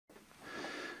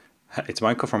It's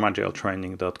Michael from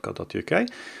agiletraining.co.uk.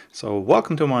 So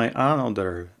welcome to my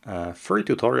another free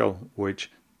tutorial,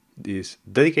 which is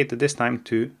dedicated this time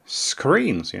to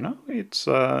screens. It's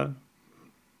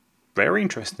very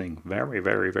interesting,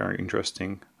 very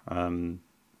interesting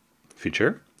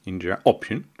feature in Jira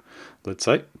option, let's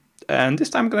say. And this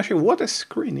time I'm going to show you what a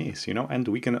screen is, and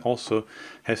we can also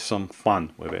have some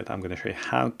fun with it. I'm going to show you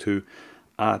how to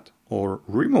add or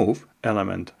remove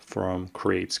element from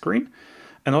create screen.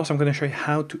 And also I'm going to show you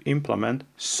how to implement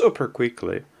super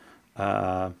quickly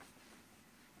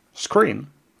screen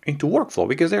into workflow,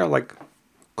 because they are like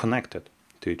connected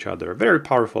to each other. Very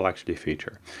powerful actually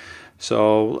feature.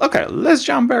 So, okay, let's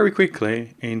jump very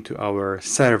quickly into our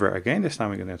server again. This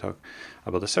time we're going to talk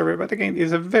about the server, but again,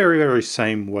 it's a very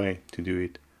same way to do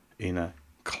it in a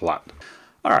cloud.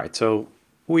 All right, so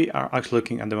we are actually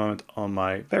looking at the moment on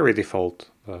my very default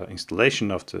installation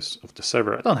of the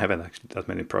server. I don't have actually that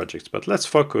many projects, but let's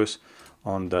focus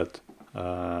on that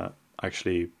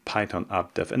actually Python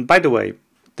app dev. And by the way,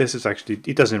 this is actually,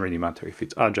 it doesn't really matter if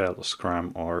it's Agile or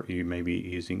Scrum, or you may be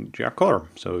using Jira Core,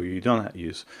 so you don't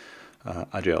use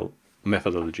Agile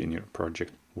methodology in your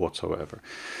project whatsoever.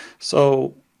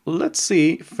 So let's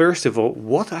see, first of all,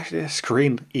 what actually a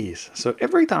screen is. So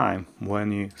every time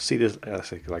when you see this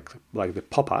like the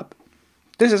pop-up,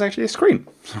 this is actually a screen.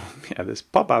 So yeah, this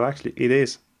pop-up actually, it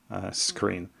is a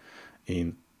screen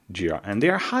in Jira, and they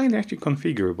are highly actually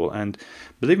configurable. And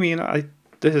believe me,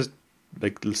 this is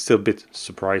like still a bit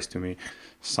surprise to me.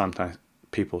 Sometimes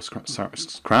people, Scrum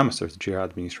Masters, Jira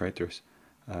administrators,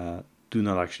 do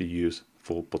not actually use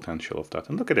full potential of that.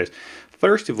 And look at this.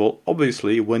 First of all,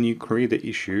 obviously, when you create the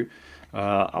issue,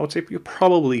 I would say you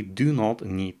probably do not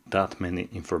need that many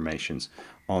informations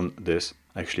on this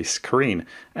actually screen.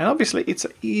 And obviously, it's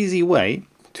an easy way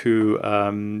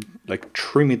to like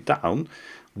trim it down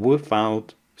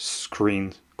without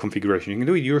screen configuration. You can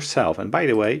do it yourself. And by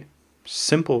the way,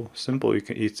 simple.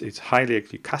 It's highly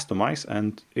actually customized,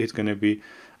 and it's going to be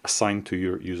assigned to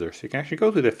your users. You can actually go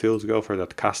to the fields, go for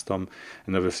that custom,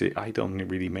 and obviously I don't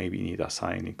really maybe need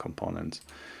assigning components.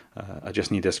 I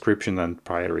just need description and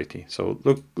priority. So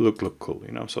look cool,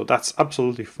 So that's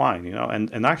absolutely fine,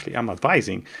 And actually I'm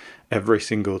advising every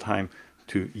single time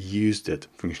to use that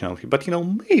functionality. But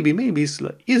maybe it's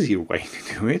an easier way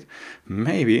to do it.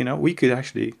 Maybe we could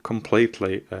actually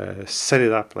completely set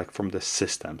it up like from the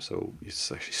system. So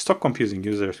it's actually stop confusing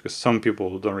users, because some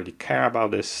people don't really care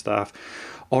about this stuff.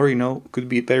 Or could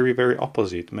be very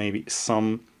opposite. Maybe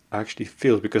some actually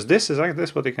fields, because this is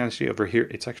what you can see over here.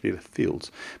 It's actually the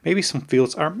fields. Maybe some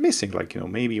fields are missing, like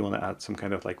maybe you want to add some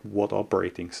kind of like what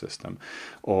operating system,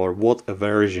 or what a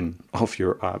version of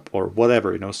your app, or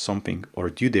whatever, something, or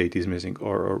due date is missing,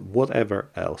 or whatever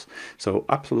else. So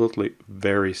absolutely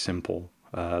very simple,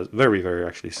 very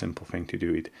actually simple thing to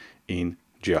do it in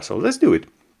Jira. So let's do it.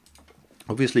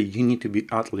 Obviously you need to be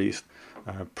at least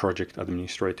project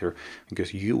administrator,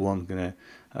 because you won't gonna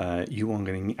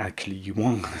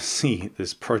see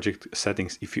this project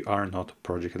settings if you are not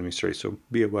project administrator. So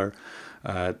be aware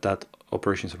that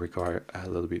operations require a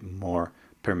little bit more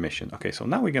permission. Okay, so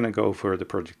now we're gonna go for the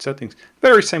project settings.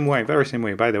 Very same way.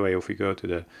 By the way, if we go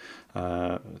to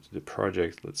the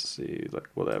project, let's see, like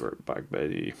whatever,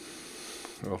 BugBuddy,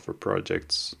 go for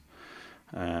projects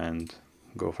and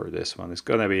go for this one. It's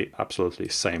gonna be absolutely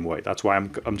same way. That's why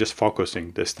I'm just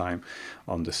focusing this time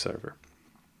on the server.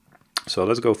 So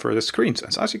let's go for the screens.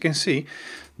 And as you can see,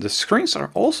 the screens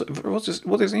are also,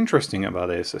 what is interesting about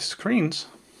this, the screens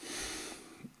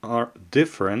are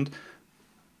different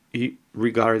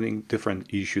regarding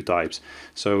different issue types.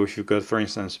 So if you've got, for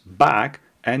instance, back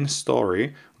and story,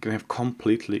 we're gonna have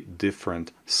completely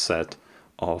different set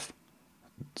of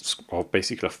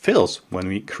basically fields when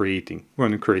we're creating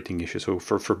issues. So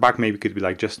for back, maybe it could be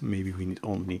like just maybe we need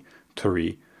only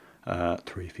three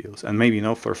fields, and maybe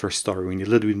for story we need a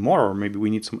little bit more, or maybe we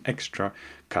need some extra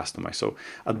customize. So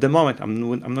at the moment, I'm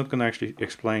not going to actually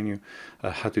explain you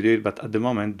how to do it, but at the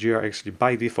moment Jira actually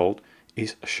by default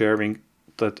is sharing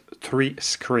that 3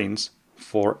 screens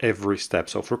for every step.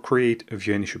 So for create,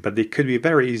 view, and issue, but they could be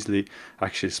very easily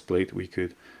actually split. We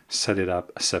could set it up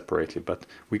separately, but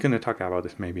we're going to talk about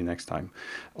this maybe next time.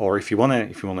 Or if you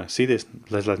wanna see this,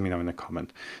 let me know in a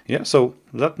comment. Yeah, so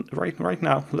right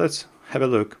now let's have a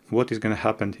look what is going to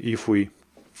happen if we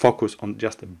focus on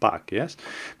just the back. Yes,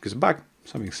 because back,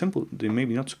 something simple, there may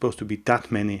be not supposed to be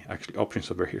that many actually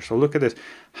options over here. So look at this,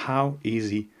 how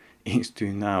easy it is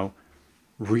to now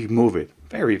remove it.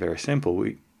 Very simple.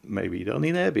 We maybe don't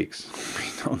need epics,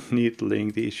 we don't need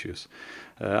linked issues.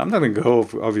 I'm not going to go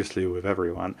obviously with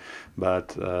everyone,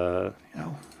 but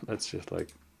let's just like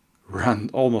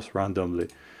almost randomly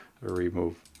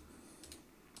remove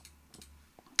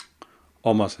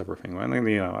almost everything. Well,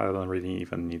 you know, I don't really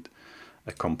even need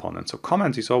a component. So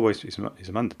comment is always is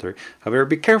mandatory. However,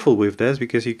 be careful with this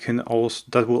because you can also,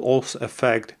 that will also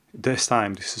affect this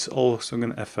time. This is also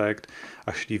going to affect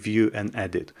actually view and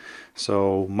edit.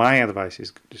 So my advice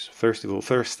is just first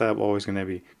step always going to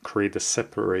be create a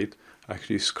separate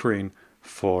actually screen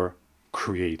for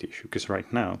create issue, because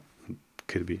right now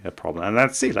could be a problem. And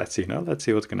let's see, you know, let's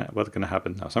see what's gonna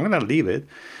happen now. So I'm gonna leave it,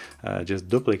 just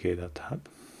duplicate that tab,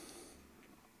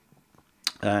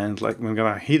 and like we're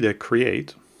gonna hit the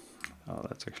create.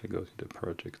 Let's actually go to the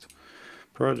project.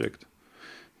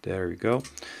 There we go.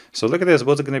 So look at this.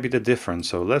 What's gonna be the difference?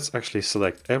 So let's actually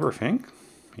select everything.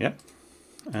 Yeah,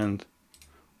 and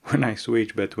when I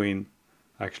switch between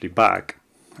actually back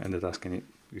and the task,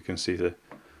 you can see the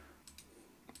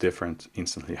different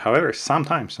instantly. However,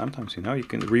 sometimes you know, you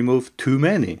can remove too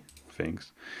many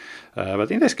things, but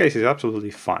in this case it's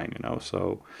absolutely fine, you know.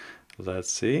 So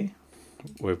let's see,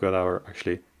 we've got our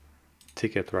actually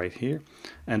ticket right here,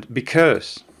 and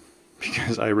because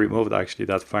I removed actually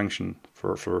that function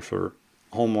for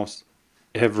almost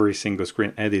every single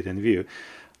screen edit and view,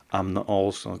 I'm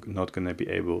also not going to be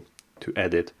able to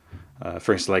edit.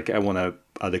 For instance, like I want to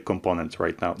add a component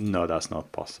right now. No, that's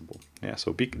not possible. Yeah,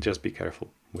 so just be careful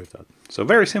with that. So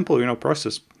very simple, you know,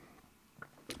 process.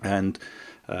 And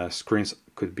screens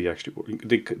could be actually,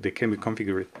 they can be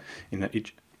configured in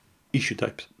each issue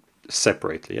type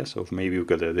separately. Yeah, so maybe we've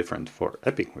got a different for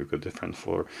Epic, we've got different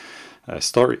for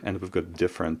Story, and we've got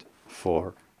different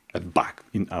for a back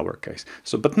in our case.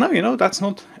 So, but now, you know, that's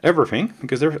not everything,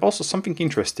 because there's also something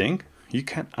interesting. You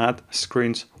can add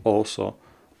screens also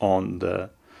on the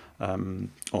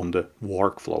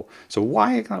workflow. So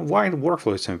why the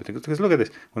workflow is simple? Because look at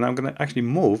this. When I'm going to actually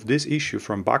move this issue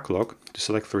from backlog to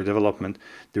select for development,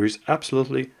 there is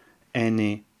absolutely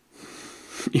any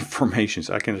information,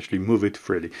 so I can actually move it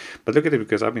freely. But look at it,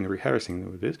 because I've been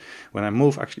rehearsing with this. When I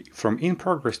move actually from in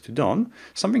progress to done,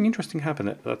 something interesting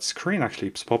happened. That screen actually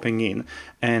is popping in,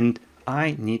 and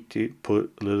I need to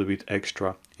put a little bit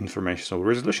extra information. So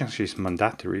resolution actually is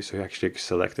mandatory, so you actually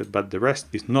select it, but the rest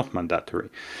is not mandatory.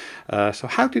 So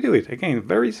how to do it? Again,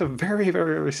 it's a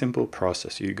very simple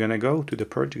process. You're gonna go to the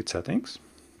project settings.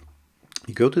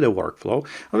 You go to the workflow.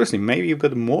 Obviously, maybe you've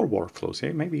got more workflows.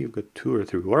 Yeah? Maybe you've got 2 or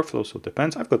 3 workflows, so it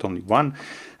depends. I've got only one,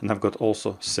 and I've got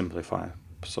also simplify.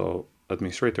 So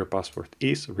administrator password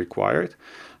is required,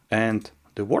 and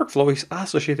the workflow is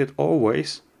associated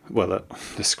always. Well,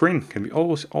 the screen can be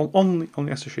always only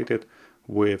associated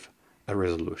with a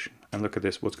resolution. And look at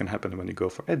this. What's going to happen when you go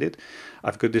for edit?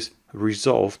 I've got this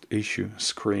resolved issue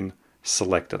screen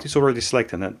selected. It's already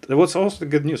selected, and there was also the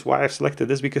good news why I've selected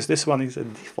this, because this one is a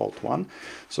default one,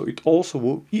 so it also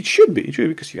will, it should be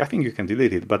because I think you can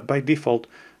delete it, but by default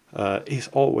is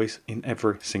always in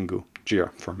every single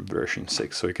Jira from version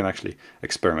 6, so you can actually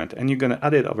experiment. And you're going to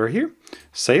add it over here,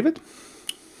 save it.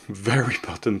 Very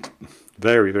important,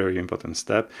 very important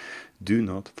step. Do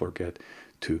not forget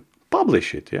to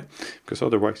publish it, yeah, because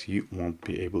otherwise you won't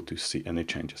be able to see any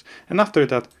changes. And after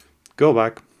that, go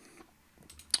back.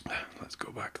 Let's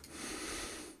go back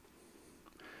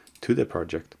to the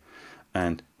project,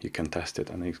 and you can test it,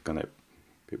 and it's gonna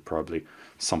be probably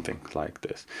something like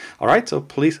this. All right, so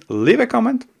please leave a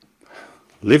comment,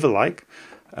 leave a like,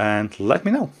 and let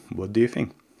me know what do you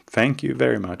think. Thank you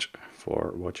very much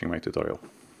for watching my tutorial.